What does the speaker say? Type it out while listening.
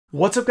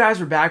What's up, guys?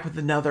 We're back with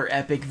another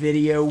epic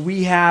video.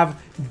 We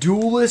have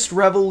Duelist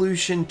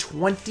Revolution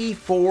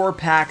 24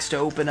 packs to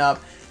open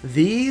up.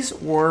 These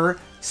were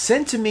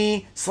sent to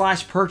me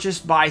 /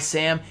 purchased by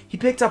Sam. He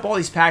picked up all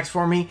these packs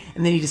for me,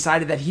 and then he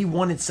decided that he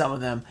wanted some of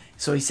them.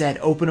 So he said,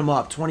 open them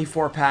up.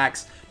 24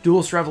 packs,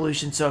 Duelist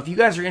Revolution. So if you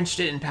guys are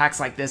interested in packs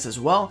like this as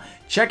well,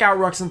 check out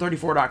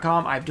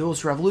Ruxin34.com. I have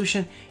Duelist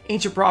Revolution,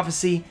 Ancient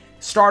Prophecy,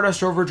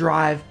 Stardust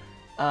Overdrive,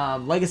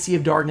 Legacy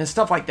of Darkness,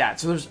 stuff like that.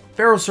 So there's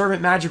Pharaoh's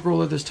Servant, Magic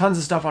Ruler, there's tons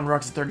of stuff on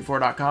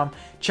Ruxin34.com.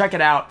 Check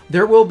it out.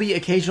 There will be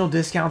occasional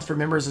discounts for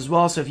members as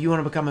well, so if you want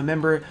to become a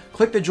member,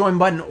 click the join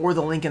button or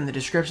the link in the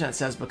description that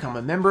says become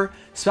a member.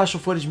 Special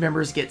Footage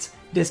members get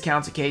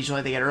discounts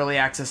occasionally. They get early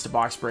access to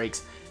box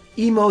breaks,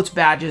 emotes,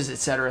 badges,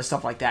 etc.,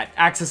 stuff like that.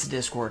 Access to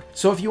Discord.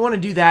 So if you want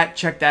to do that,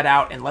 check that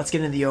out, and let's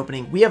get into the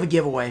opening. We have a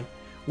giveaway.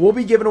 We'll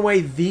be giving away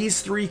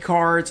these 3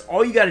 cards.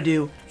 All you got to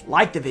do,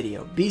 like the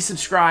video, be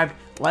subscribed,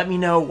 let me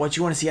know what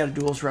you want to see out of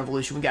Duelist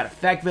Revolution. We got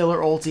Effect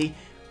Veiler Ulti,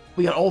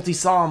 we got Ulti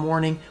Solemn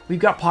Warning, we've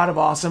got Pot of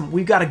Awesome,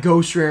 we've got a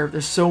Ghost Rare.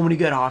 There's so many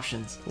good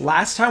options.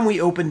 Last time we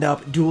opened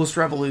up Duelist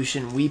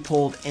Revolution, we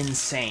pulled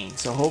Insane.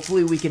 So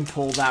hopefully we can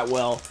pull that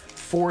well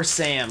for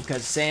Sam,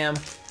 because Sam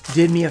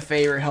did me a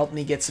favor, helped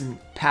me get some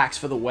packs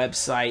for the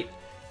website,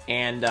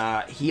 and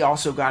he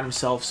also got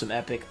himself some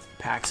epic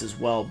packs as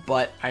well,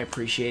 but I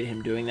appreciate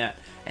him doing that.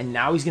 And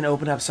now he's going to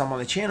open up some on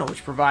the channel,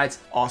 which provides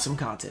awesome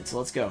content. So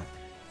let's go.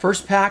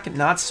 First pack,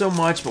 not so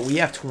much, but we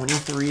have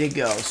 23 to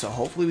go. So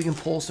hopefully we can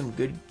pull some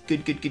good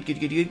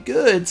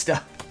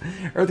stuff.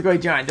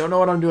 Earthquake Giant, don't know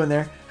what I'm doing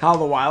there. Howl of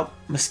the Wild,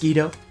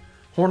 Mosquito,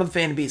 Horn of the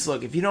Phantom Beast.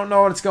 Look, if you don't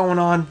know what's going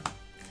on,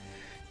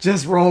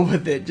 just roll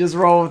with it. Just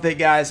roll with it,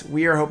 guys.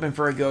 We are hoping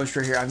for a Ghost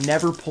Rare here. I've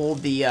never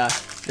pulled the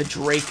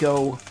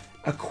Draco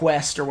a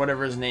Quest or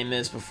whatever his name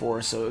is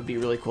before, so it would be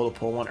really cool to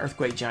pull one.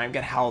 Earthquake Giant, we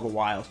got Howl of the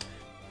Wild,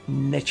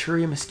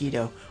 Naturia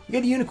Mosquito. We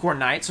got a Unicorn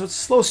Knight, so it's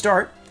a slow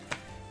start.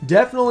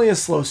 Definitely a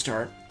slow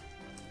start.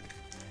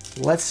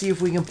 Let's see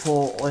if we can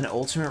pull an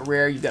Ultimate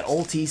Rare. You've got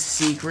Ulti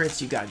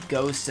Secrets, you've got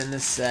Ghosts in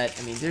this set.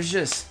 I mean, there's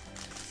just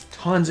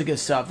tons of good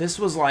stuff. This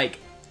was like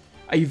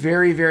a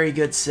very, very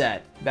good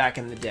set back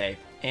in the day.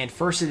 And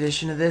first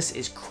edition of this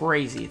is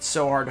crazy. It's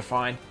so hard to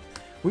find.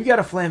 We got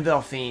a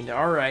Flamvell Fiend.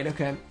 Alright,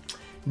 okay.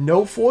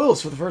 No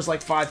foils for the first,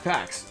 like, 5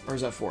 packs. Or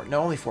is that 4?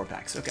 No, only 4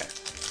 packs. Okay.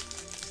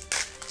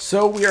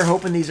 So we are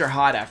hoping these are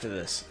hot after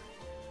this.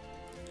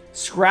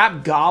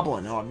 Scrap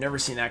Goblin. Oh, I've never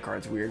seen that card.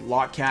 It's weird.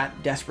 Lockcat.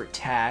 Desperate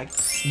Tag.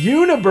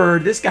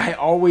 Unibird. This guy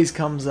always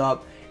comes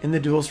up in the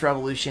Duelist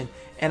Revolution.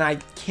 And I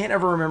can't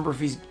ever remember if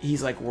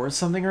he's like, worth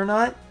something or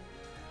not.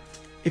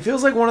 It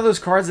feels like one of those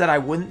cards that I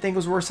wouldn't think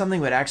was worth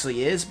something, but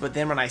actually is. But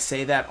then when I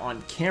say that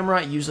on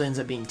camera, it usually ends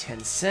up being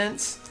 10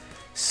 cents.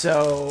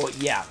 So,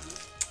 yeah.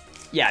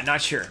 Yeah,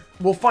 not sure.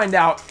 We'll find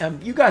out.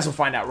 You guys will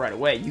find out right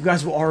away. You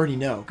guys will already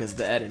know because of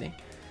the editing.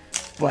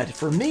 But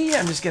for me,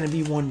 I'm just going to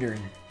be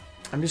wondering.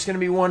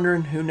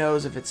 Who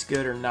knows if it's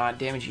good or not.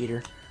 Damage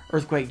Eater,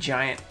 Earthquake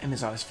Giant,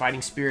 Amazoness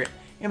Fighting Spirit,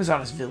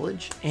 Amazoness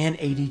Village, and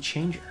AD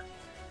Changer.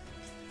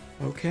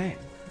 Okay.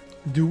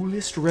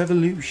 Duelist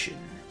Revolution.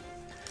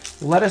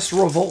 Let us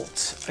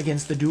revolt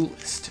against the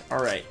Duelist.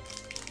 Alright.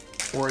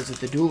 Or is it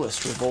the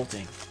Duelist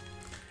revolting?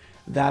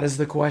 That is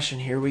the question.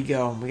 Here we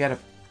go. We got a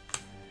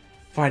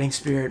Fighting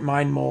Spirit,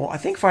 Mind Mole. I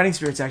think Fighting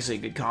Spirit's actually a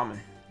good common.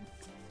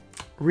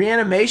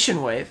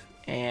 Reanimation Wave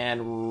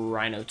and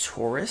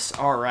Rhinotaurus.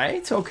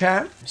 Alright,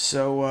 okay.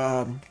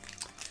 So,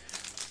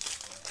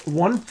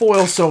 1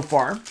 foil so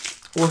far.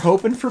 We're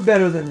hoping for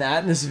better than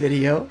that in this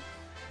video.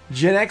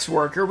 Gen X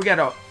Worker. We got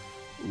a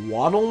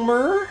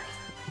Waddlemer.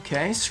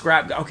 Okay,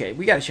 Scrap. Okay,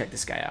 we got to check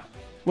this guy out.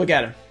 Look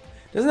at him.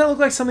 Doesn't that look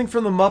like something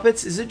from the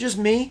Muppets? Is it just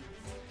me?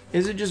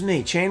 Is it just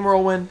me? Chain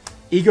Whirlwind,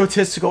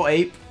 Egotistical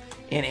Ape,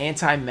 and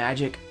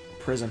Anti-Magic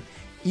Prism.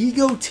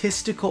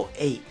 Egotistical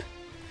Ape.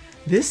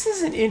 This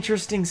is an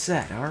interesting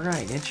set.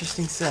 Alright,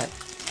 interesting set.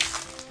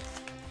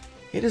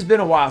 It has been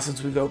a while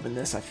since we've opened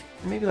this.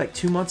 Maybe like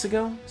 2 months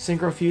ago.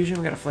 Synchro Fusion.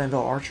 We got a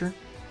Flamvell Archer.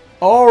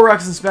 Oh,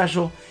 Ruxin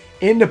Special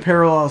into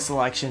Parallel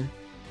Selection.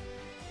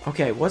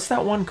 Okay, what's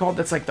that one called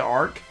that's like the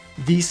Arc?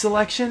 The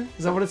Selection?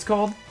 Is that what it's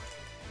called?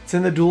 It's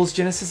in the Duelist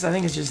Genesis. I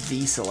think it's just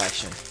The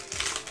Selection.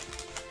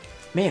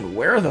 Man,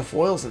 where are the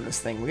foils in this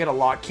thing? We got a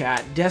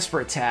Lockcat,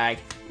 Desperate Tag,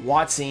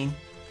 Watsine,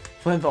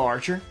 Flamvell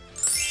Archer,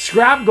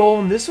 Scrap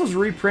Golem. This was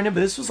reprinted, but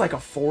this was like a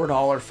 $4,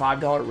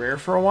 $5 rare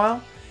for a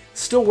while.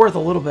 Still worth a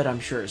little bit, I'm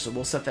sure, so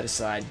we'll set that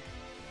aside.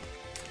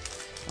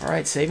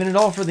 Alright, saving it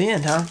all for the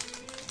end, huh?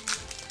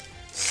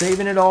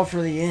 Saving it all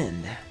for the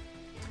end.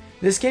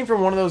 This came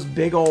from one of those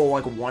big old,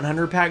 like,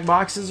 100-pack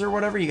boxes or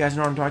whatever. You guys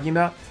know what I'm talking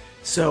about?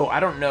 So, I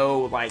don't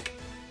know, like,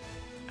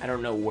 I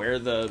don't know where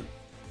the...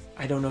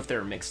 I don't know if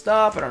they're mixed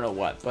up. I don't know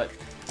what, but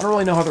I don't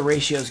really know how the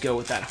ratios go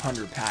with that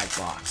 100-pack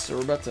box. So,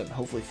 we're about to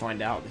hopefully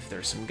find out if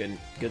there's some good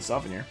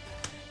stuff in here.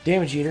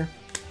 Damage Eater,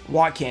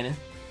 Watt Cannon,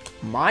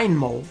 Mind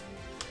Mole,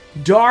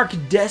 Dark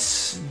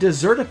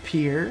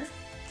Desertappear,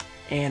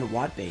 and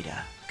Watt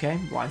Beta. Okay,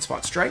 Blind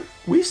Spot Strike.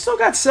 We've still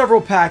got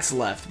several packs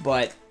left,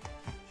 but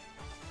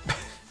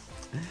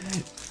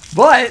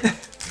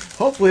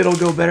Hopefully it'll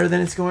go better than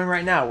it's going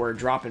right now. We're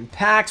dropping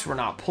packs. We're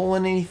not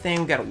pulling anything.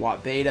 We got a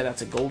Watt Beta.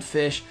 That's a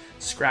Goldfish.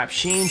 Scrap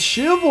Sheen.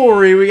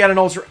 Chivalry. We got an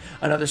Ultra.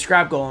 Another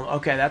Scrap Golem.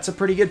 Okay, that's a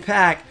pretty good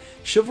pack.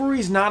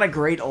 Chivalry's not a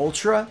great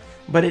Ultra,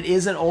 but it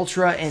is an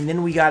Ultra. And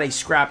then we got a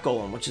Scrap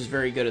Golem, which is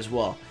very good as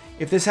well.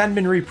 If this hadn't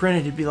been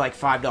reprinted, it'd be like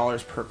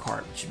 $5 per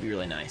card, which would be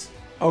really nice.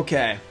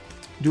 Okay,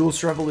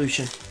 Duelist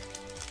Revolution.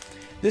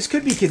 This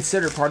could be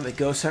considered part of the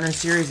Ghost Hunter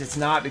series. It's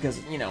not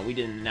because, you know, we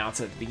didn't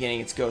announce at the beginning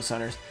it's Ghost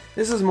Hunters.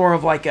 This is more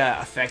of like a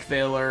Effect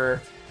Veiler,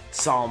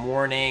 Solemn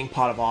Warning,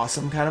 Pot of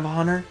Awesome kind of a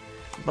hunter.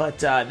 But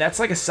that's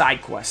like a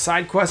side quest.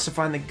 Side quest to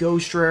find the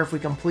Ghost Rare. If we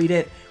complete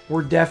it,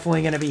 we're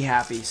definitely going to be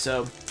happy. So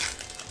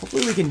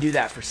hopefully we can do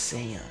that for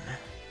Sam.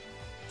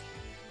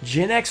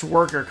 Gen X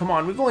Worker. Come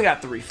on, we've only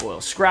got 3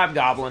 foils. Scrap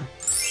Goblin.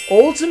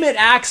 Ultimate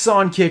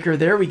Axon Kicker.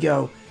 There we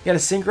go. You got a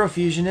Synchro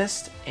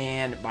Fusionist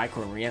and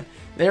Bicorn Ria.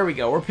 There we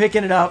go. We're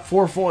picking it up.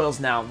 4 foils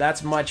now.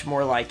 That's much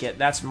more like it.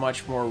 That's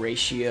much more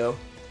ratio.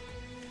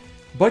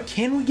 But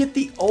can we get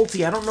the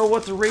ulti? I don't know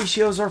what the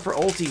ratios are for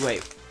ulti.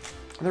 Wait.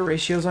 Are there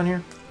ratios on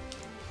here?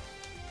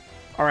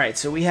 Alright,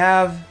 so we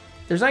have...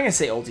 There's not going to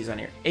say ultis on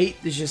here.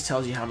 8, this just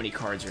tells you how many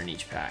cards are in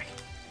each pack.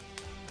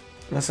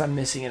 Unless I'm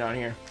missing it on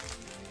here.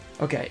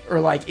 Okay, or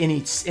like in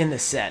the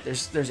set.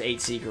 There's 8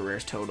 Secret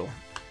Rares total.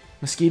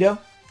 Mosquito?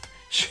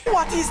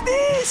 What is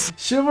this?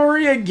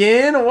 Chivalry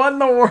again? What in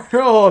the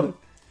world?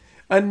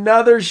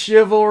 Another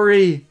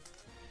Chivalry.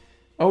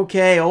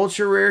 Okay,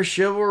 Ultra Rare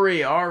Chivalry.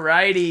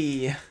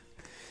 Alrighty.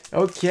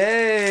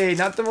 Okay,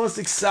 not the most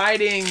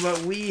exciting,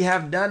 but we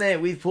have done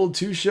it. We've pulled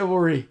 2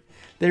 Chivalry.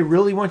 They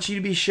really want you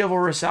to be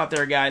chivalrous out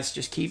there, guys.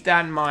 Just keep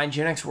that in mind.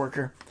 Gen X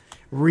Worker.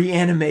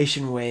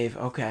 Reanimation Wave.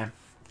 Okay.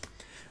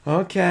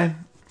 Okay.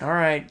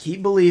 Alright,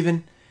 keep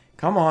believing.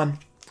 Come on.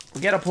 We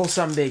gotta pull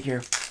something big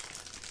here.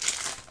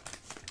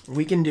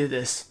 We can do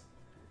this.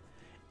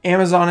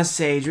 Amazoness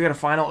Sage. We got a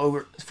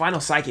final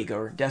Psychic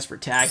Ogre.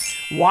 Desperate Tag.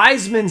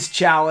 Wiseman's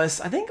Chalice.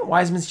 I think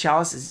Wiseman's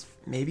Chalice is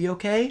maybe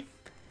okay.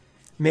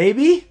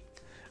 Maybe?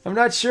 I'm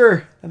not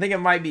sure. I think it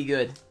might be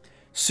good.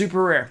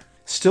 Super rare.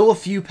 Still a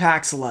few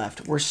packs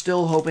left. We're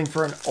still hoping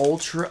for an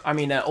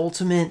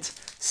ultimate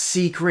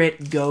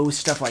secret ghost,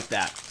 stuff like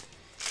that.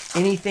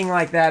 Anything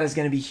like that is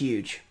going to be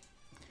huge.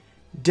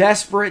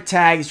 Desperate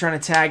Tag. He's trying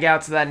to tag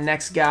out to that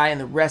next guy in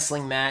the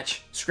wrestling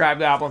match. Scrap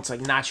Goblins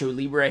like Nacho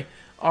Libre.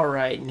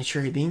 Alright,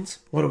 Naturi Beans.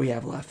 What do we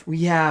have left?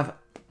 We have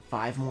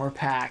 5 more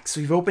packs.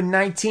 We've opened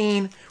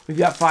 19. We've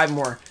got 5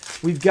 more.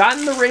 We've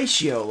gotten the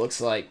ratio,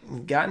 looks like.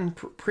 We've gotten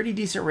pretty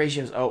decent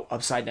ratios. Oh,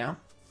 upside down.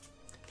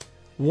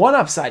 1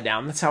 upside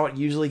down. That's how it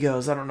usually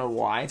goes. I don't know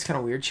why. It's kind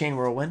of weird. Chain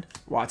Whirlwind.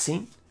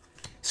 Watsine.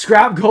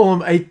 Scrap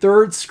Golem. A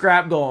 3rd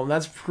Scrap Golem.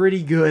 That's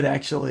pretty good,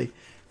 actually.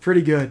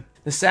 Pretty good.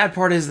 The sad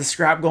part is the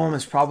Scrap Golem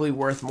is probably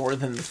worth more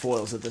than the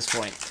foils at this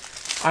point.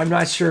 I'm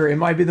not sure. It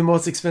might be the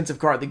most expensive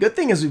card. The good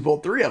thing is we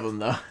pulled 3 of them,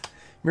 though.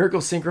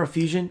 Miracle Synchro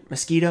Fusion.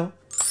 Mosquito.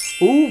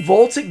 Ooh,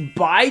 Voltic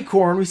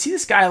Bicorn. We see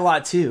this guy a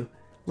lot, too.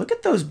 Look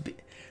at those.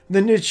 The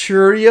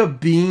Naturia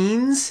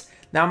Beans.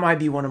 That might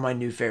be one of my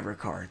new favorite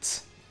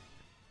cards.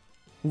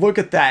 Look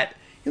at that.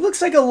 He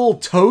looks like a little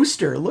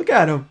toaster. Look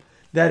at him.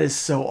 That is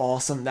so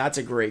awesome. That's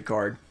a great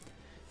card.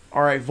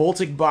 Alright,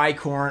 Voltic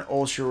Bicorn.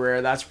 Ultra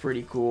Rare. That's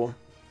pretty cool.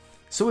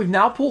 So we've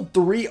now pulled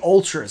 3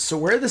 Ultras. So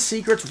where are the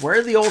secrets? Where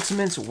are the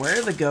ultimates? Where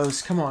are the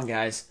ghosts? Come on,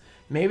 guys.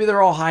 Maybe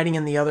they're all hiding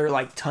in the other,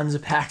 like, tons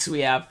of packs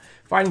we have.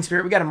 Fighting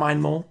Spirit. We got a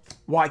Mind Mole.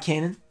 Watt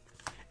Cannon.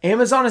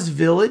 Amazoness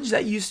Village.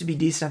 That used to be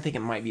decent. I think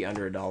it might be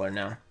under $1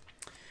 now.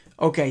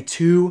 Okay,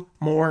 2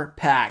 more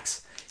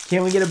packs.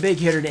 Can we get a big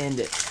hitter to end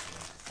it?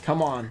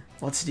 Come on.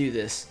 Let's do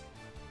this.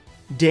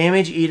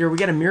 Damage Eater. We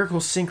got a Miracle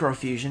Synchro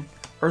Fusion.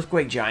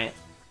 Earthquake Giant.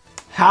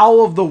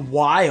 Howl of the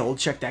Wild.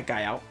 Check that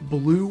guy out.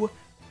 Blue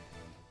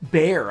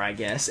Bear, I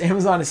guess.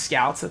 Amazoness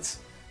Scouts. That's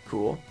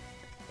cool.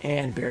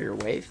 And Barrier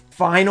Wave.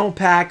 Final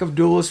pack of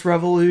Duelist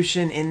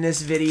Revolution in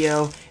this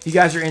video. If you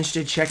guys are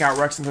interested, check out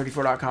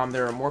Rexon34.com.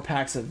 There are more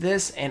packs of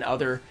this and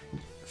other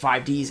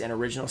 5Ds and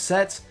original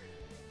sets.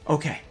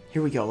 Okay,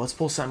 here we go. Let's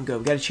pull something good.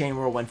 We got a Chain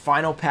Whirlwind.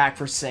 Final pack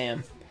for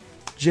Sam.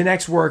 Gen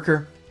X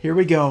Worker. Here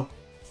we go.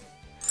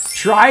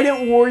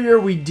 Trident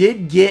Warrior. We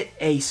did get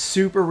a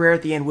super rare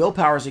at the end.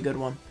 Willpower is a good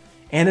one.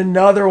 And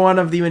another one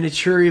of the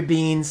Naturia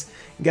Beans.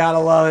 Gotta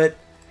love it.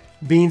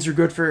 Beans are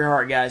good for your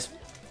heart, guys.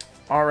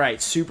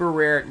 Alright, super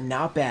rare,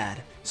 not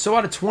bad. So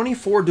out of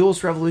 24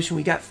 Duelist Revolution,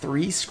 we got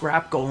 3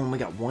 Scrap Golem. We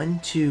got 1,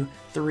 2,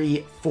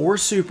 3, 4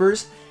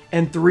 Supers,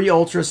 and 3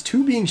 Ultras,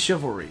 2 being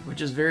Chivalry, which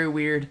is very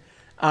weird.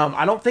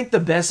 I don't think the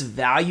best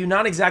value,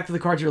 not exactly the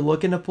cards you're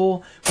looking to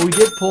pull, but we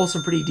did pull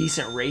some pretty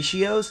decent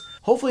ratios.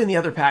 Hopefully in the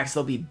other packs,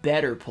 there'll be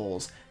better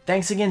pulls.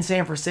 Thanks again,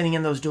 Sam, for sending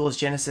in those Duelist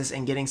Genesis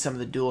and getting some of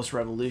the Duelist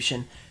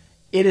Revolution.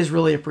 It is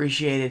really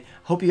appreciated.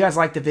 Hope you guys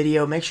liked the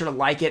video. Make sure to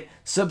like it,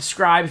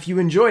 subscribe if you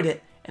enjoyed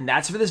it. And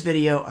that's for this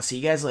video. I'll see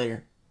you guys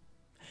later.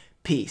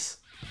 Peace.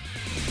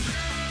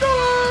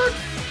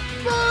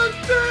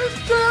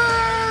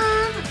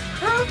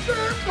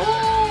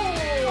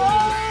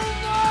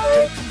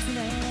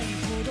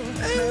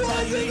 It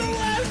wasn't the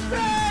last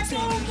pack!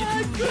 Oh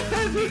my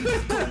goodness!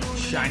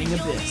 Shining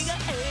Abyss.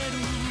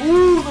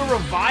 Ooh, the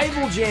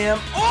Revival Jam.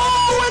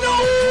 Oh, and